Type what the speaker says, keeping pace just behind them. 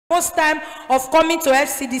first time of coming to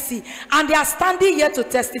FCDC, and they are standing here to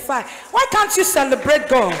testify. Why can't you celebrate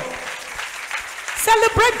God?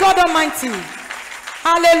 Celebrate God Almighty.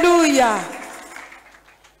 Hallelujah.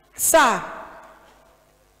 Sir,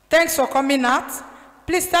 thanks for coming out.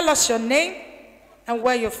 Please tell us your name and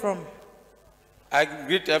where you're from. I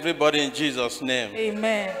greet everybody in Jesus' name.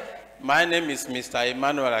 Amen. My name is Mr.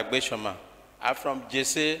 Emmanuel Agbeshoma. I'm from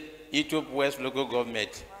Jesse, Ethiopia West Local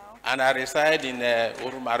Government, and I reside in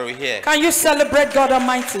Urumaro here. Can you celebrate God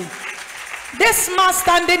Almighty? This man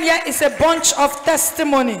standing here is a bunch of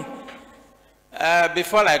testimony.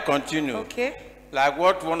 Before I continue, okay, like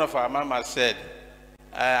what one of our mamas said,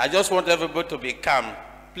 I just want everybody to be calm.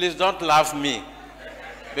 Please don't laugh me,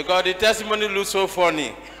 because the testimony looks so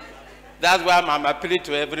funny. That's why I'm appealing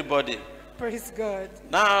to everybody. Praise God.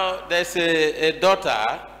 Now, there's a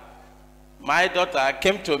daughter. My daughter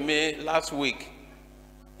came to me last week.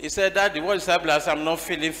 He said, Daddy, what is happening? I said, I'm not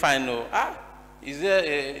feeling fine. No. Is there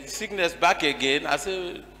a sickness back again? I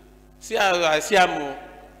said, see how I see him.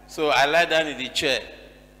 So I lied down in the chair.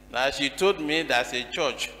 Now she told me there's a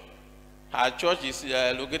church. Her church is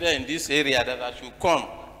located in this area, that I should come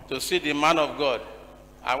to see the man of God.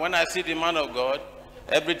 And when I see the man of God,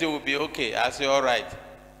 everything will be okay. I say, all right.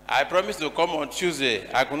 I promised to come on Tuesday.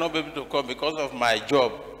 I could not be able to come because of my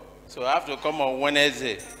job. So I have to come on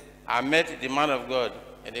Wednesday. I met the man of God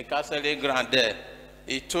in the counseling ground there.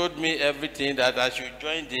 He told me everything, that I should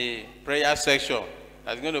join the prayer section.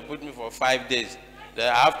 That's going to put me for 5 days.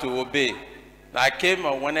 That I have to obey. I came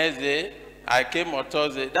on Wednesday. I came on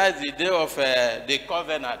Thursday. That's the day of the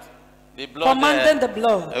covenant. The blood. Commanding the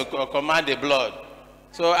blood. Command the blood.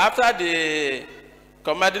 So after the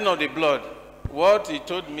commanding of the blood, what he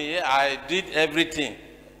told me, I did everything.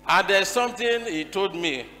 And there's something he told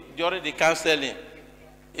me during the counseling.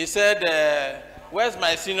 He said, where's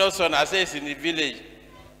my senior son? I said, it's in the village.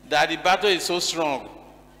 That the battle is so strong.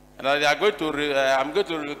 And they are going to, I'm going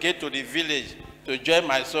to relocate to the village to join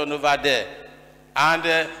my son over there. And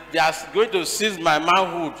they are going to seize my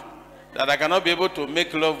manhood, that I cannot be able to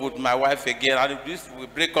make love with my wife again. And this will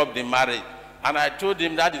break up the marriage. And I told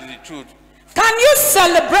him that is the truth. Can you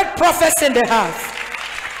celebrate prophets in the house?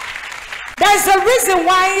 There's a reason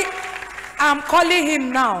why I'm calling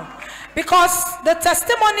him now. Because the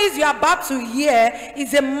testimonies you're about to hear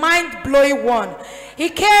is a mind-blowing one. He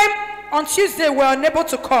came on Tuesday, we were unable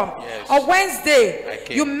to come. Yes. On Wednesday,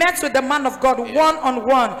 you met with the man of God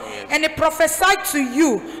one-on-one. Yes. And he prophesied to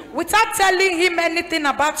you without telling him anything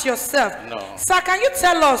about yourself. No. Sir, can you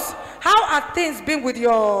tell us, how are things been with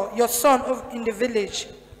your son in the village?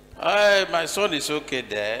 My son is okay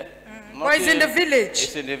there. But he's in the village.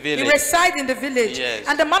 He's in the village. He resides in the village. Yes.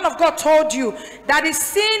 And the man of God told you that he's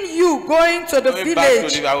seen you going to the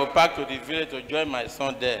village. I will back to the village to join my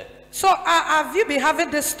son there. So have you been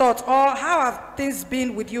having this thought, or how have things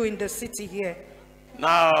been with you in the city here?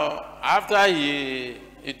 Now, after he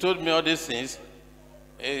told me all these things,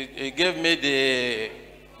 he gave me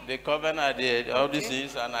the covenant, all these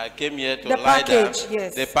things, and I came here to lie down.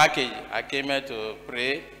 Yes. The package. I came here to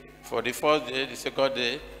pray for the first day, the second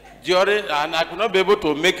day. And I could not be able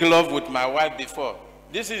to make love with my wife before.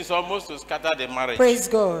 This is almost to scatter the marriage. Praise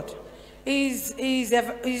God. He's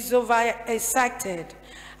overexcited.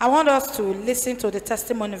 I want us to listen to the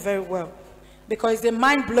testimony very well, because it's a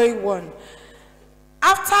mind-blowing one.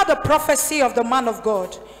 After the prophecy of the man of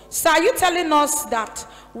God, so are you telling us that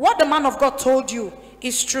what the man of God told you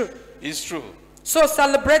is true? It's true. So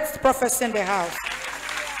celebrate the prophecy in the house.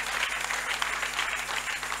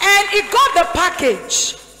 And he got the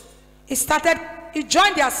package. He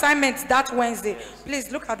joined the assignment that Wednesday.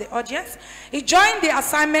 Please look at the audience. He joined the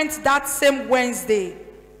assignment that same Wednesday.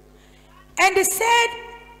 And he said,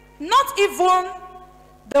 not even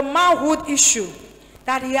the manhood issue,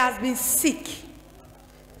 that he has been sick.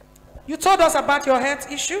 You told us about your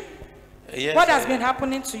health issue? Yes. What has been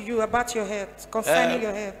happening to you about your health, concerning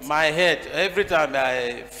your health? My head, every time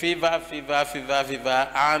I fever,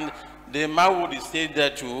 and the manhood is still there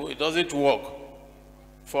too. It doesn't work.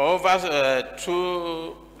 For over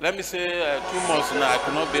 2 months now, I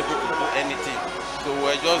could not be able to do anything. So we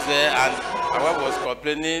were just there, and my wife was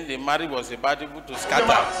complaining. The marriage was about to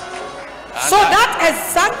scatter. So that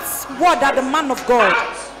exact word that the man of God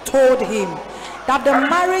told him, that the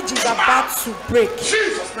marriage is about to break.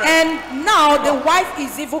 And now the wife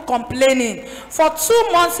is even complaining. For 2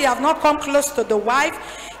 months, he has not come close to the wife.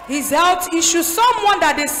 His health issue, someone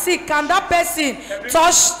that is sick, can that person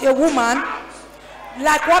touch a woman?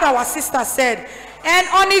 Like what our sister said. And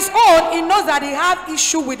on his own, he knows that he has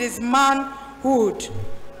issue with his manhood.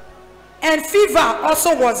 and fever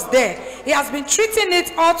also was there. He has been treating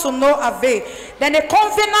it all to no avail. Then a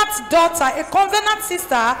covenant daughter, a covenant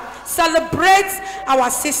sister celebrates our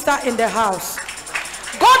sister in the house.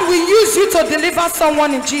 God will use you to deliver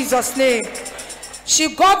someone in Jesus' name.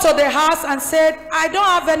 She got to the house and said, I don't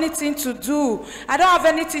have anything to do. I don't have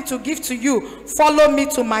anything to give to you. Follow me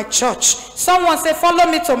to my church. Someone said, follow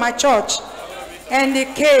me to my church. And he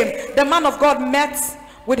came. The man of God met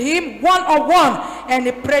with him one-on-one and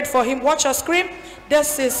he prayed for him. Watch your screen.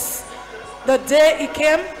 This is the day he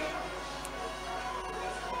came.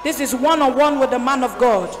 This is one-on-one with the man of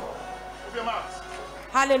God.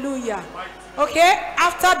 Hallelujah. Okay,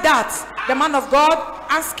 after that, the man of God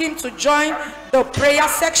asked him to join the prayer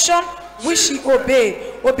section, which he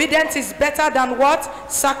obeyed. Obedience is better than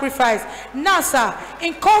what? Sacrifice. Now, sir,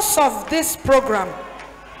 in course of this program,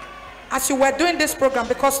 as you were doing this program,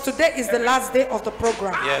 because today is the last day of the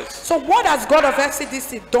program. Yes. So what has God of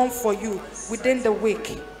FCDC done for you within the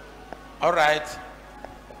week? All right.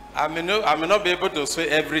 I may not be able to say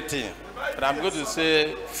everything, but I'm going to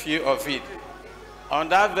say few of it. On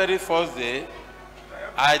that very first day,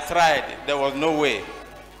 I tried. There was no way.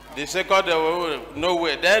 The second, there was no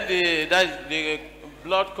way. Then the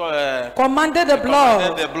blood commanded the blood.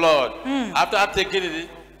 Commanded the blood. After taking it,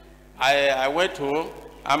 I went home,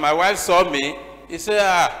 and my wife saw me. He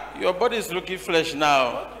said, your body is looking fresh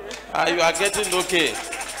now. You are getting okay.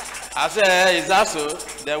 I said, is that so?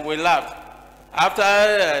 Then we laughed.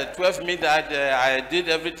 After 12 minutes, I did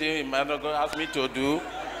everything my God asked me to do.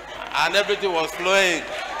 And everything was flowing.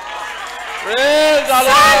 Praise the Lord.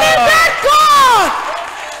 Celebrate God.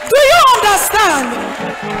 Do you understand?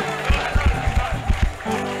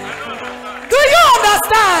 Do you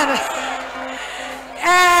understand?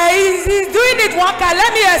 He's doing it one kind.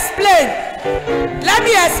 Let me explain. Let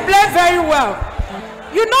me explain very well.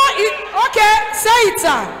 You know, okay, say it,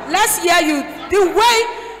 sir. Let's hear you.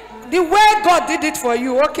 The way God did it for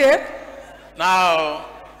you, okay? Now,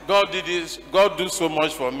 God did this. God do so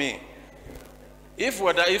much for me. If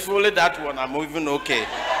only that one, I'm even okay.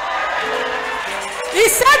 He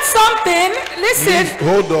said something. Listen.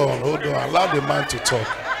 Hold on. Allow the man to talk.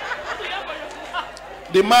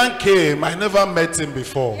 The man came. I never met him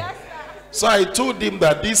before. Yes, so I told him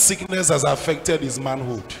that this sickness has affected his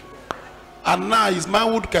manhood. And now his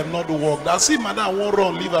manhood cannot work. That's him, madam won't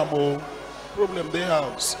run, leave him all. Problem they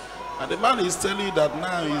house. And the man is telling you that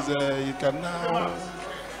now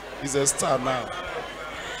he's a star now.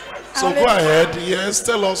 So go ahead, yes,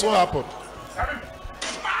 tell us what happened.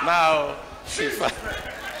 Now, if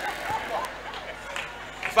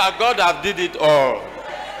God have did it all.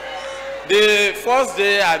 The first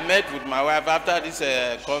day I met with my wife after this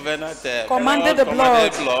covenant, commanded the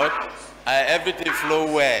blood, everything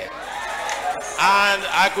flowed well. And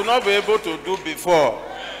I could not be able to do before.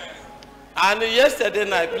 And yesterday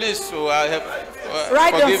night, please, so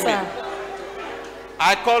forgive me.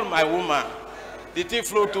 I called my woman. The thing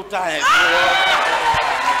flew 2 times.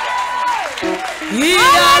 He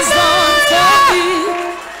has done for me.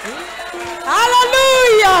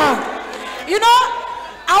 Hallelujah. You know,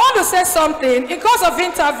 I want to say something. In course of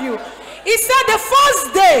interview, he said the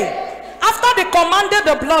first day after they commanded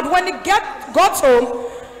the blood, when he got home,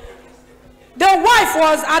 the wife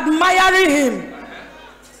was admiring him.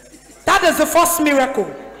 That is the first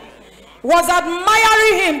miracle. Was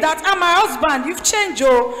admiring him that, my husband, you've changed,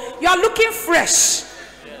 you are looking fresh.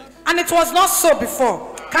 And it was not so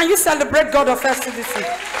before. Can you celebrate God of FCDC?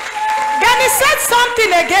 Then he said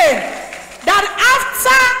something again, that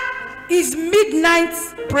after his midnight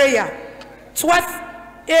prayer, 12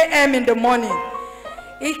 a.m. in the morning,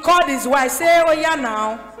 he called his wife, say, oh yeah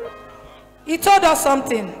now. He told us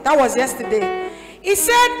something, that was yesterday. He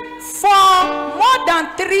said, for more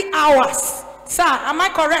than 3 hours, sir, am I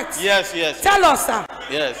correct? Yes. Tell us, sir.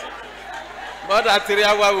 Yes. More than 3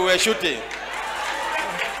 hours we were shooting.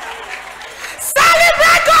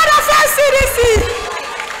 Celebrate God of FCDC.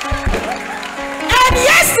 And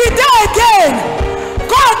yesterday again,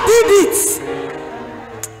 God did it.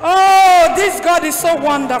 Oh, this God is so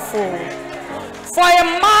wonderful. For a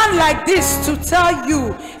man like this to tell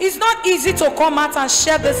you, it's not easy to come out and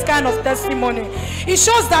share this kind of testimony. It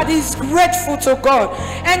shows that he's grateful to God.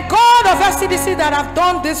 And God of FCDC that have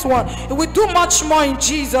done this one, he will do much more in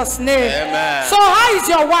Jesus' name. Amen. So how is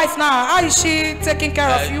your wife now? How is she taking care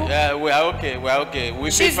of you? We are okay. We are okay.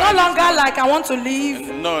 She's no longer like, I want to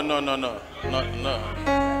leave. No. Nothing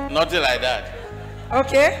like that.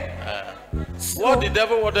 Okay. What the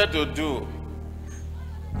devil wanted to do.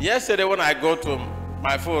 Yesterday when I got home,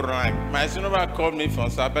 my phone rang. My senior called me from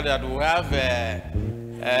Sabbath that we have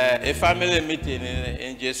a family meeting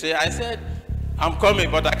in JC. I said, I'm coming,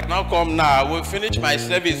 but I cannot come now. I will finish my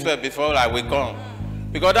service first before I will come.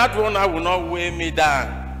 Because that one will not weigh me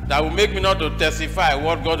down. That will make me not to testify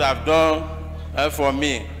what God have done for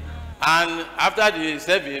me. And after the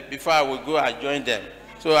service, before I will go and join them.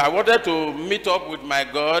 So I wanted to meet up with my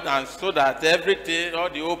God, and so that everything, all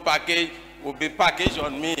the whole package will be packaged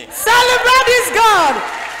on me. Celebrate this God.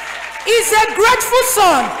 He's a grateful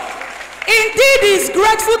son. Indeed, he's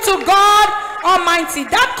grateful to God Almighty.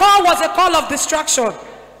 That call was a call of distraction,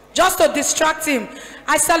 just to distract him.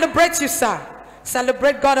 I celebrate you, sir.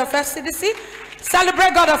 Celebrate God of FCDC.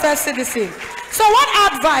 Celebrate God of FCDC. So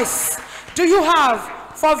what advice do you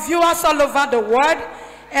have for viewers all over the world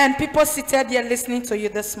and people seated here listening to you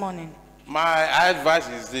this morning? My advice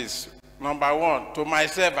is this. Number one, to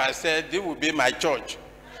myself, I said, this will be my church.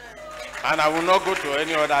 And I will not go to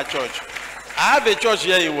any other church. I have a church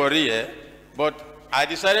here in Warri, but I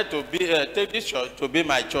decided to take this church to be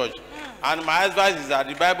my church. And my advice is that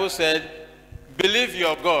the Bible said, believe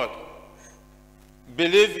your God,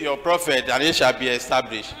 believe your prophet, and it shall be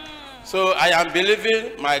established. So I am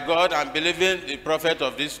believing my God and believing the prophet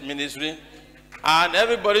of this ministry. And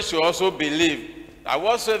everybody should also believe that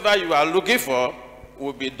whatsoever you are looking for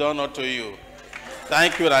will be done unto you.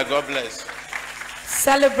 Thank you, and God bless.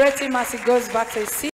 Celebrate him as he goes back to his seat.